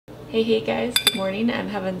Hey guys, good morning. I'm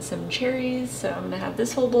having some cherries, so I'm gonna have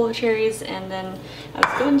this whole bowl of cherries, and then I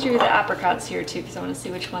was going through the apricots here too because I want to see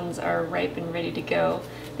which ones are ripe and ready to go.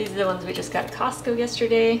 These are the ones we just got at Costco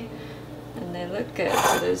yesterday, and they look good.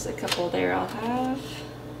 So there's a couple there I'll have.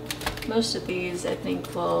 Most of these I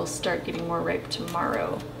think will start getting more ripe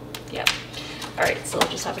tomorrow. Yep. Alright, so I'll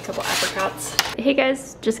just have a couple apricots. Hey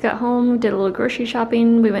guys, just got home, did a little grocery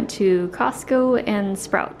shopping. We went to Costco and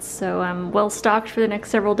Sprouts, so I'm well stocked for the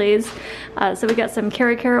next several days. So we got some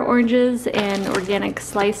Cara oranges and organic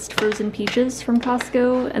sliced frozen peaches from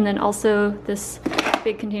Costco, and then also this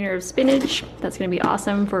big container of spinach. That's gonna be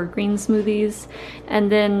awesome for green smoothies. And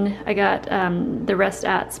then I got the rest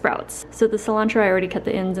at Sprouts. So the cilantro, I already cut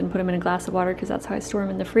the ends and put them in a glass of water because that's how I store them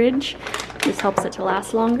in the fridge. This helps it to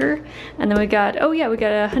last longer. And then we got, oh yeah, we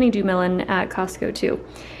got a honeydew melon at Costco too.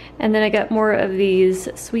 And then I got more of these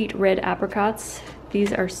sweet red apricots.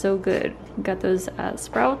 These are so good. Got those at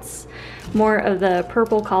Sprouts. More of the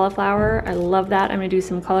purple cauliflower. I love that. I'm gonna do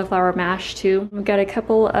some cauliflower mash too. We've got a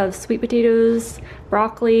couple of sweet potatoes,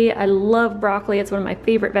 broccoli. I love broccoli. It's one of my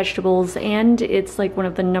favorite vegetables, and it's like one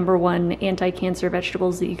of the #1 anti-cancer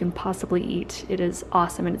vegetables that you can possibly eat. It is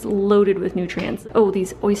awesome, and it's loaded with nutrients. Oh,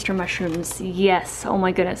 these oyster mushrooms. Yes. Oh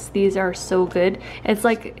my goodness. These are so good.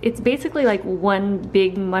 It's basically like one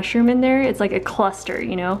big mushroom in there. It's like a cluster,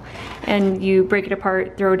 you know, and you break it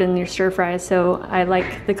apart, throw it in your stir fry. So I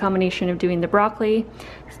like the combination of doing the broccoli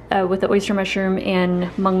with the oyster mushroom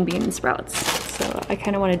and mung bean sprouts. So I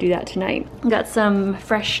kind of want to do that tonight. Got some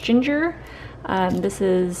fresh ginger. This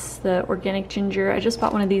is the organic ginger. I just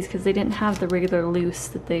bought one of these because they didn't have the regular loose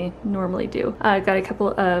that they normally do. Got a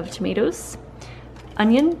couple of tomatoes.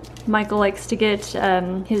 Onion. Michael likes to get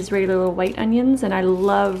his regular little white onions, and I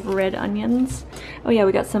love red onions. Oh yeah,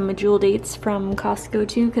 we got some medjool dates from Costco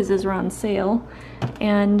too because those were on sale.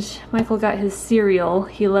 And Michael got his cereal.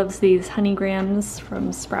 He loves these honey grams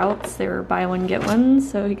from Sprouts. They were buy one get one,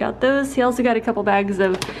 so he got those. He also got a couple bags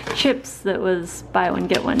of chips that was buy one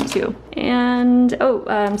get one too. And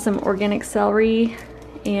some organic celery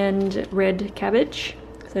and red cabbage.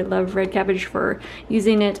 I love red cabbage for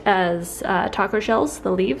using it as taco shells,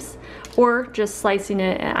 the leaves, or just slicing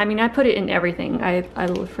it. I mean, I put it in everything. I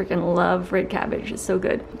freaking love red cabbage. It's so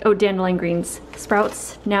good. Oh, dandelion greens.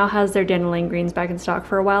 Sprouts now has their dandelion greens back in stock.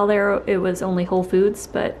 For a while there, it was only Whole Foods,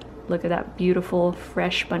 but look at that beautiful,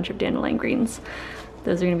 fresh bunch of dandelion greens.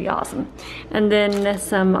 Those are gonna be awesome. And then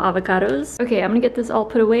some avocados. Okay, I'm gonna get this all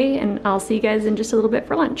put away, and I'll see you guys in just a little bit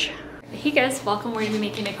for lunch. Hey guys, welcome. We're gonna be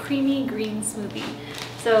making a creamy green smoothie.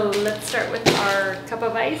 So let's start with our cup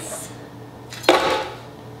of ice,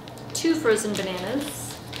 2 frozen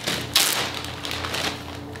bananas,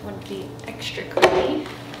 want to be extra creamy.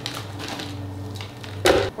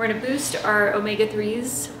 We're gonna boost our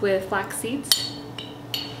omega-3s with flax seeds.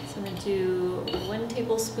 So I'm gonna do 1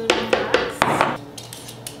 tablespoon of flax.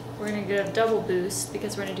 We're gonna get a double boost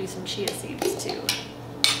because we're gonna do some chia seeds too.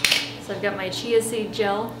 So I've got my chia seed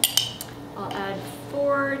gel. I'll add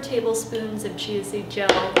 4 tablespoons of chia seed gel,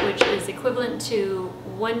 which is equivalent to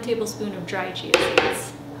 1 tablespoon of dry chia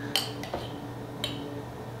seeds.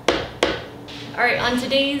 All right, on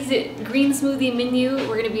today's green smoothie menu,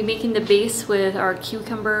 we're gonna be making the base with our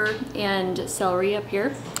cucumber and celery up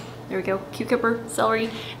here. There we go, cucumber, celery.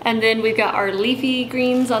 And then we've got our leafy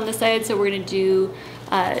greens on the side, so we're gonna do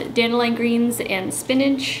dandelion greens and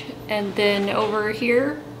spinach. And then over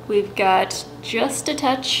here, we've got just a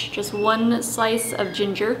touch, just 1 slice of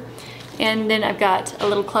ginger, and then I've got a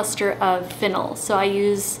little cluster of fennel. So I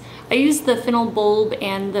use the fennel bulb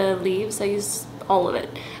and the leaves. I use all of it.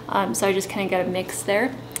 So I just kind of got a mix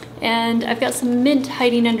there. And I've got some mint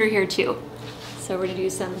hiding under here too. So we're gonna do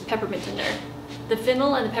some peppermint in there. The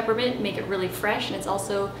fennel and the peppermint make it really fresh, and it's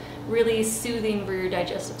also really soothing for your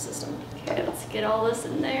digestive system. Okay, let's get all this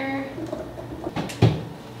in there.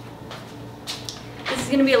 This is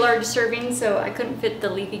going to be a large serving, so I couldn't fit the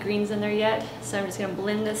leafy greens in there yet, so I'm just going to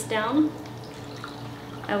blend this down.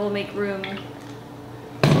 I will make room.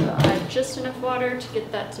 So I'll add just enough water to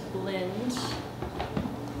get that to blend.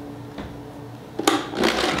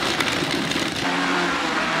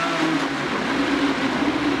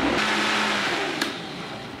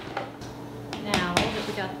 Now that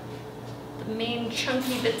we got the main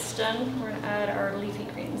chunky bits done, we're going to add our leafy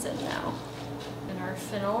greens in now. Our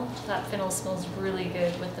fennel. That fennel smells really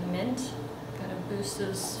good with the mint. Gotta boost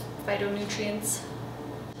those phytonutrients.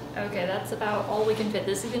 Okay, that's about all we can fit.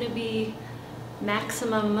 This is gonna be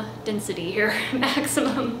maximum density here,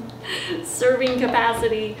 maximum serving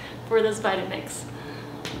capacity for this Vitamix.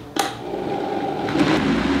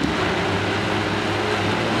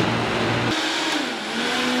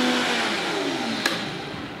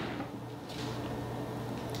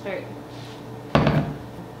 All right.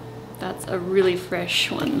 That's a really fresh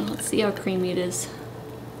one. Let's see how creamy it is.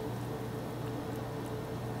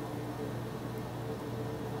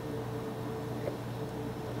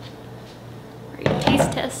 All right,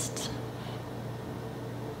 taste test.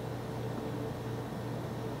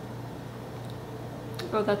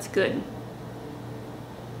 Oh, that's good.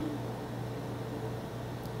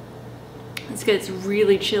 That's good. It's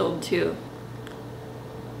really chilled too.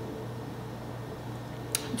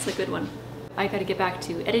 It's a good one. I gotta get back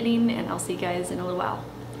to editing and I'll see you guys in a little while.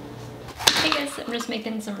 Hey guys, I'm just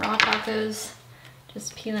making some raw tacos.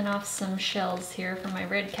 Just peeling off some shells here for my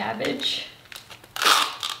red cabbage.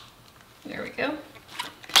 There we go.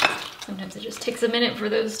 Sometimes it just takes a minute for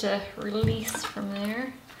those to release from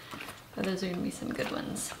there. But those are gonna be some good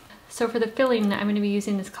ones. So for the filling, I'm gonna be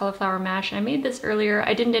using this cauliflower mash. I made this earlier.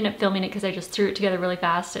 I didn't end up filming it because I just threw it together really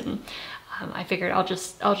fast, and I figured I'll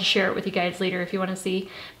just share it with you guys later if you wanna see.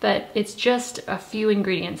 But it's just a few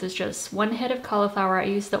ingredients. It's just 1 head of cauliflower. I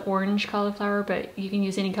used the orange cauliflower, but you can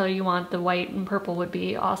use any color you want. The white and purple would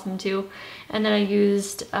be awesome too. And then I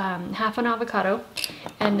used half an avocado,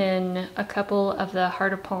 and then a couple of the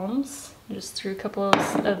heart of palms. I just threw a couple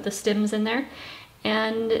of the stems in there.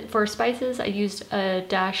 And for spices, I used a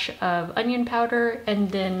dash of onion powder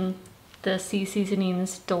and then the Sea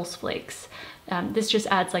Seasonings dulse flakes. This just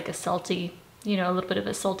adds like a salty, you know, a little bit of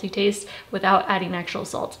a salty taste without adding actual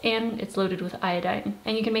salt. And it's loaded with iodine.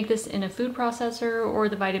 And you can make this in a food processor or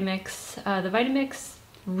the Vitamix. The Vitamix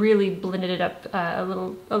really blended it up a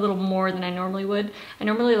little more than I normally would. I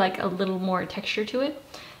normally like a little more texture to it,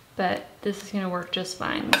 but this is gonna work just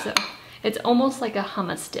fine. So it's almost like a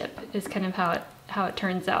hummus dip is kind of how it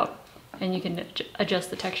turns out, and you can adjust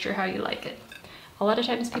the texture how you like it. A lot of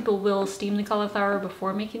times people will steam the cauliflower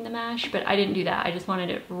before making the mash, but I didn't do that. I just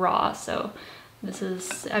wanted it raw, so this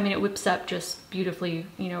is, I mean, it whips up just beautifully,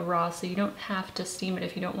 you know, raw, so you don't have to steam it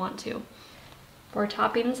if you don't want to. For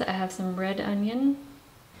toppings, I have some red onion.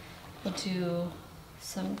 We'll do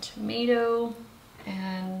some tomato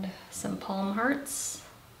and some palm hearts.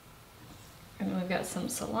 And then we've got some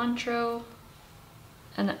cilantro.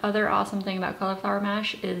 And the other awesome thing about cauliflower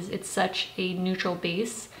mash is it's such a neutral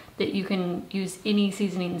base that you can use any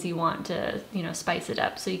seasonings you want to, you know, spice it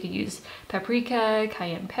up. So you could use paprika,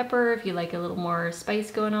 cayenne pepper if you like a little more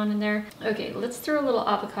spice going on in there. Okay, let's throw a little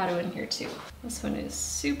avocado in here too. This one is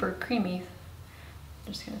super creamy.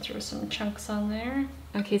 I'm just gonna throw some chunks on there.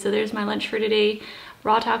 Okay, so there's my lunch for today.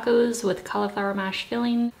 Raw tacos with cauliflower mash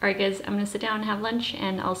filling. All right guys, I'm gonna sit down and have lunch,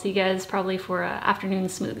 and I'll see you guys probably for an afternoon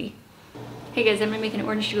smoothie. Hey guys, I'm gonna make an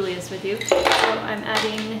orange Julius with you. So I'm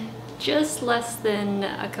adding just less than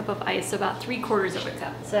a cup of ice, so about 3/4 of a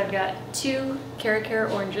cup. So I've got 2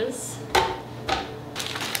 Cara oranges.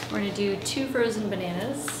 We're gonna do 2 frozen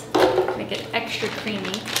bananas, make it extra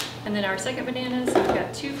creamy. And then our second banana, so we've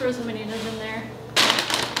got 2 frozen bananas in there.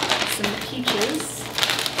 Some peaches.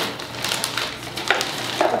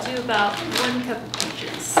 We'll do about 1 cup of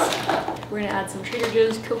peaches. We're gonna add some Trader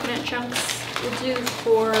Joe's coconut chunks. We'll do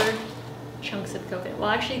 4 chunks of coconut. Well,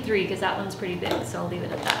 actually 3, because that one's pretty big, so I'll leave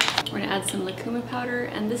it at that. We're gonna add some lucuma powder,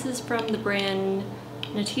 and this is from the brand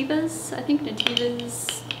Nativa's, I think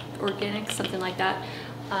Nativa's Organic, something like that.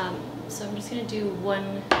 So I'm just gonna do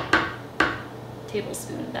 1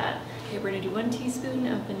 tablespoon of that. Okay, we're gonna do 1 teaspoon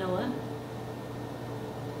of vanilla.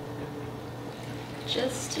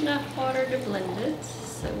 Just enough water to blend it,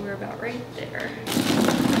 so we're about right there.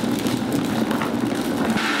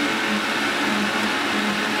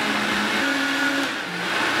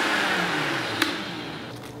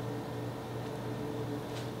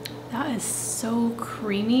 That is so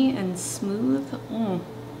creamy and smooth.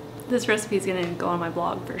 This recipe is gonna go on my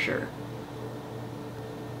blog for sure.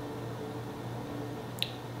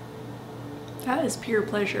 That is pure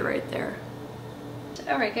pleasure right there.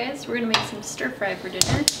 Alright guys, we're gonna make some stir fry for dinner.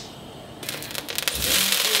 We're gonna do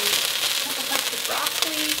a couple cups of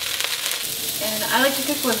broccoli, and I like to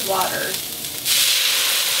cook with water.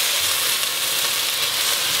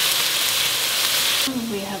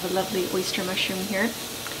 We have a lovely oyster mushroom here.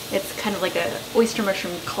 It's kind of like an oyster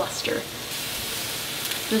mushroom cluster.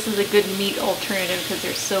 This is a good meat alternative because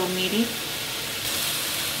they're so meaty.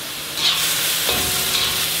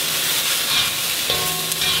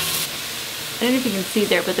 I don't know if you can see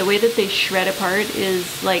there, but the way that they shred apart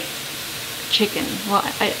is like chicken. Well,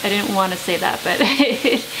 I didn't want to say that, but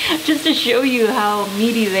just to show you how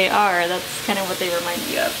meaty they are, that's kind of what they remind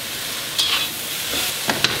me of.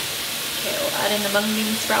 Okay, we'll add in the mung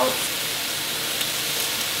bean sprouts.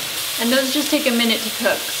 And those just take a minute to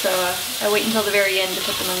cook, so I wait until the very end to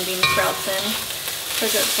put the mung bean sprouts in.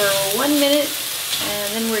 Cook it for 1 minute,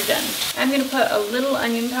 And then we're done. I'm gonna put a little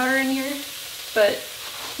onion powder in here, but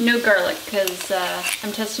no garlic, because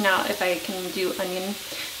I'm testing out if I can do onion.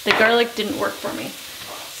 The garlic didn't work for me.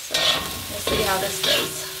 So we'll see how this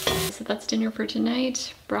goes. So that's dinner for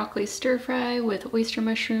tonight. Broccoli stir fry with oyster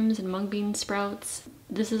mushrooms and mung bean sprouts.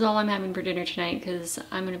 This is all I'm having for dinner tonight because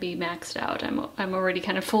I'm gonna be maxed out. I'm already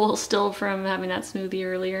kind of full still from having that smoothie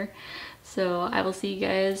earlier. So I will see you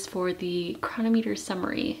guys for the Chronometer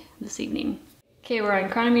summary this evening. Okay, we're on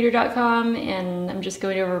chronometer.com and I'm just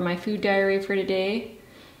going over my food diary for today.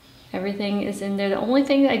 Everything is in there. The only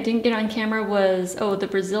thing I didn't get on camera was, the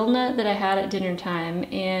Brazil nut that I had at dinner time.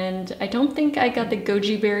 And I don't think I got the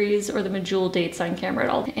goji berries or the medjool dates on camera at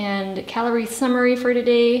all. And calorie summary for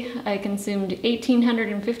today, I consumed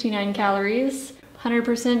 1,859 calories.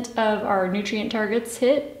 100% of our nutrient targets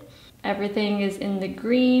hit. Everything is in the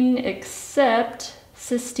green except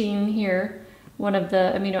cysteine here, one of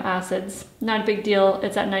the amino acids. Not a big deal,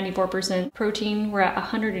 it's at 94%. Protein, we're at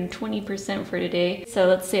 120% for today. So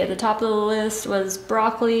let's see, at the top of the list was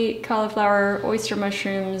broccoli, cauliflower, oyster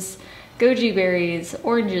mushrooms, goji berries,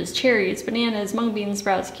 oranges, cherries, bananas, mung bean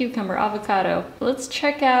sprouts, cucumber, avocado. Let's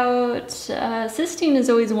check out, cysteine is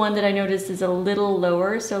always one that I noticed is a little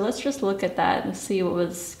lower, so let's just look at that and see what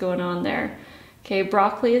was going on there. Okay,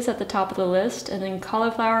 broccoli is at the top of the list, and then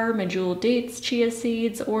cauliflower, medjool dates, chia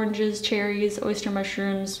seeds, oranges, cherries, oyster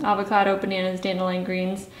mushrooms, avocado, bananas, dandelion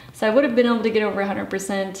greens. So I would have been able to get over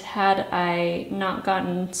 100% had I not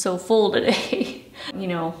gotten so full today. You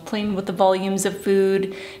know, playing with the volumes of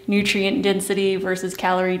food, nutrient density versus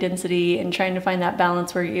calorie density, and trying to find that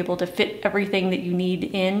balance where you're able to fit everything that you need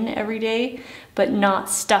in every day, but not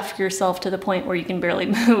stuff yourself to the point where you can barely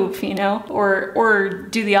move, you know? Or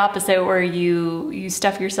do the opposite where you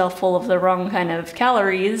stuff yourself full of the wrong kind of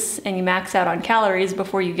calories and you max out on calories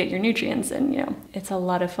before you get your nutrients. And you know, it's a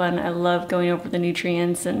lot of fun. I love going over the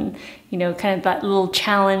nutrients and, you know, kind of that little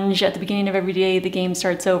challenge at the beginning of every day. The game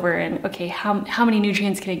starts over and, okay, how many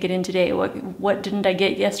nutrients can I get in today? What didn't I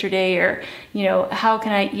get yesterday? Or, you know, how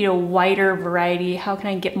can I eat a wider variety? How can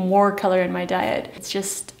I get more color in my diet? It's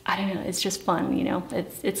just, I don't know, it's just fun, you know?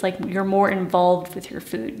 It's like you're more involved with your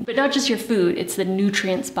food. But not just your food, it's the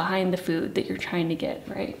nutrients behind the food that you're trying to get,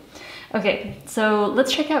 right? Okay, so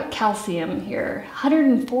let's check out calcium here.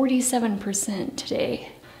 147% today.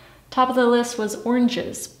 Top of the list was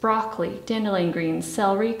oranges, broccoli, dandelion greens,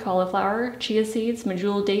 celery, cauliflower, chia seeds,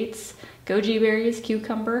 medjool dates, goji berries,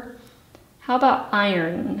 cucumber. How about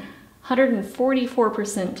iron?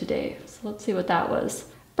 144% today. So let's see what that was.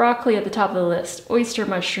 Broccoli at the top of the list, oyster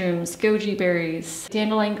mushrooms, goji berries,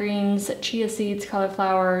 dandelion greens, chia seeds,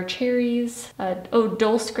 cauliflower, cherries,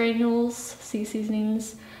 dulse granules, sea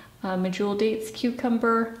seasonings, medjool dates,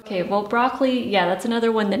 cucumber. Okay, well, broccoli, yeah, that's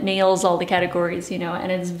another one that nails all the categories, you know,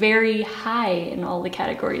 and it's very high in all the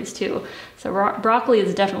categories too. So broccoli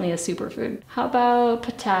is definitely a superfood. How about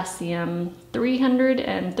potassium?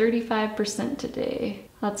 335% today.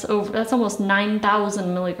 That's almost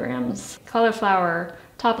 9,000 milligrams. Cauliflower,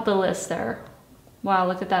 top of the list there. Wow,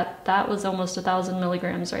 look at that. That was almost 1,000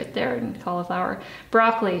 milligrams right there in cauliflower.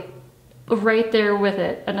 Broccoli, right there with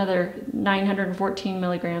it, another 914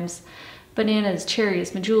 milligrams. Bananas,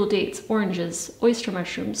 cherries, medjool dates, oranges, oyster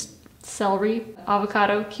mushrooms, celery,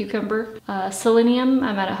 avocado, cucumber. Selenium,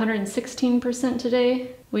 I'm at 116%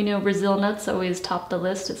 today. We know Brazil nuts always top the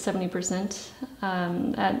list at 70%.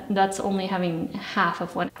 That's only having half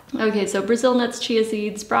of one. Okay, so Brazil nuts, chia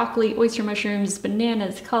seeds, broccoli, oyster mushrooms,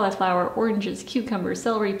 bananas, cauliflower, oranges, cucumber,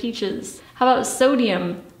 celery, peaches. How about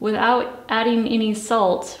sodium? Without adding any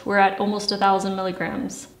salt, we're at almost 1,000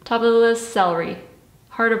 milligrams. Top of the list, celery,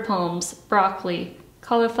 heart of palms, broccoli,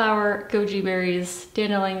 cauliflower, goji berries,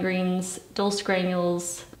 dandelion greens, dulse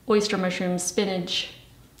granules, oyster mushrooms, spinach.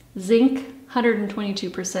 Zinc,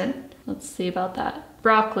 122%. Let's see about that.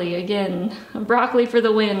 Broccoli, again, broccoli for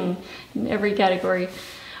the win in every category.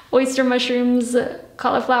 Oyster mushrooms,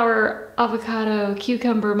 cauliflower, avocado,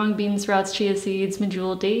 cucumber, mung bean sprouts, chia seeds,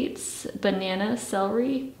 medjool dates, banana,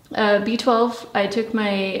 celery. B12, I took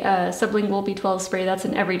my sublingual B12 spray. That's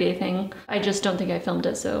an everyday thing. I just don't think I filmed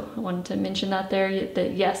it, so I wanted to mention that there.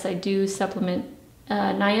 That yes, I do supplement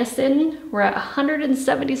niacin. We're at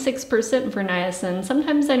 176% for niacin.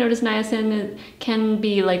 Sometimes I notice niacin can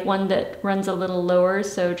be like one that runs a little lower,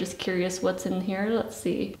 so just curious what's in here. Let's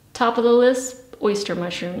see. Top of the list, oyster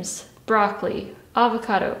mushrooms, broccoli,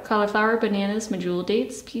 avocado, cauliflower, bananas, medjool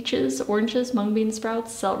dates, peaches, oranges, mung bean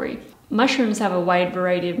sprouts, celery. Mushrooms have a wide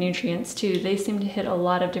variety of nutrients too. They seem to hit a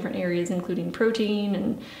lot of different areas, including protein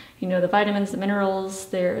and, you know, the vitamins, the minerals.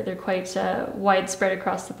 They're quite widespread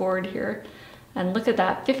across the board here. And look at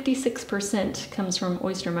that, 56% comes from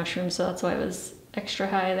oyster mushrooms, so that's why I was extra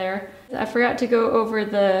high there. I forgot to go over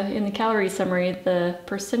in the calorie summary, the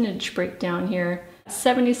percentage breakdown here.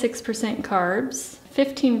 76% carbs,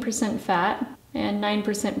 15% fat, and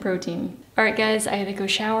 9% protein. All right guys, I had to go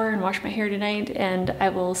shower and wash my hair tonight, and I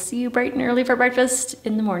will see you bright and early for breakfast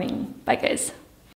in the morning. Bye guys.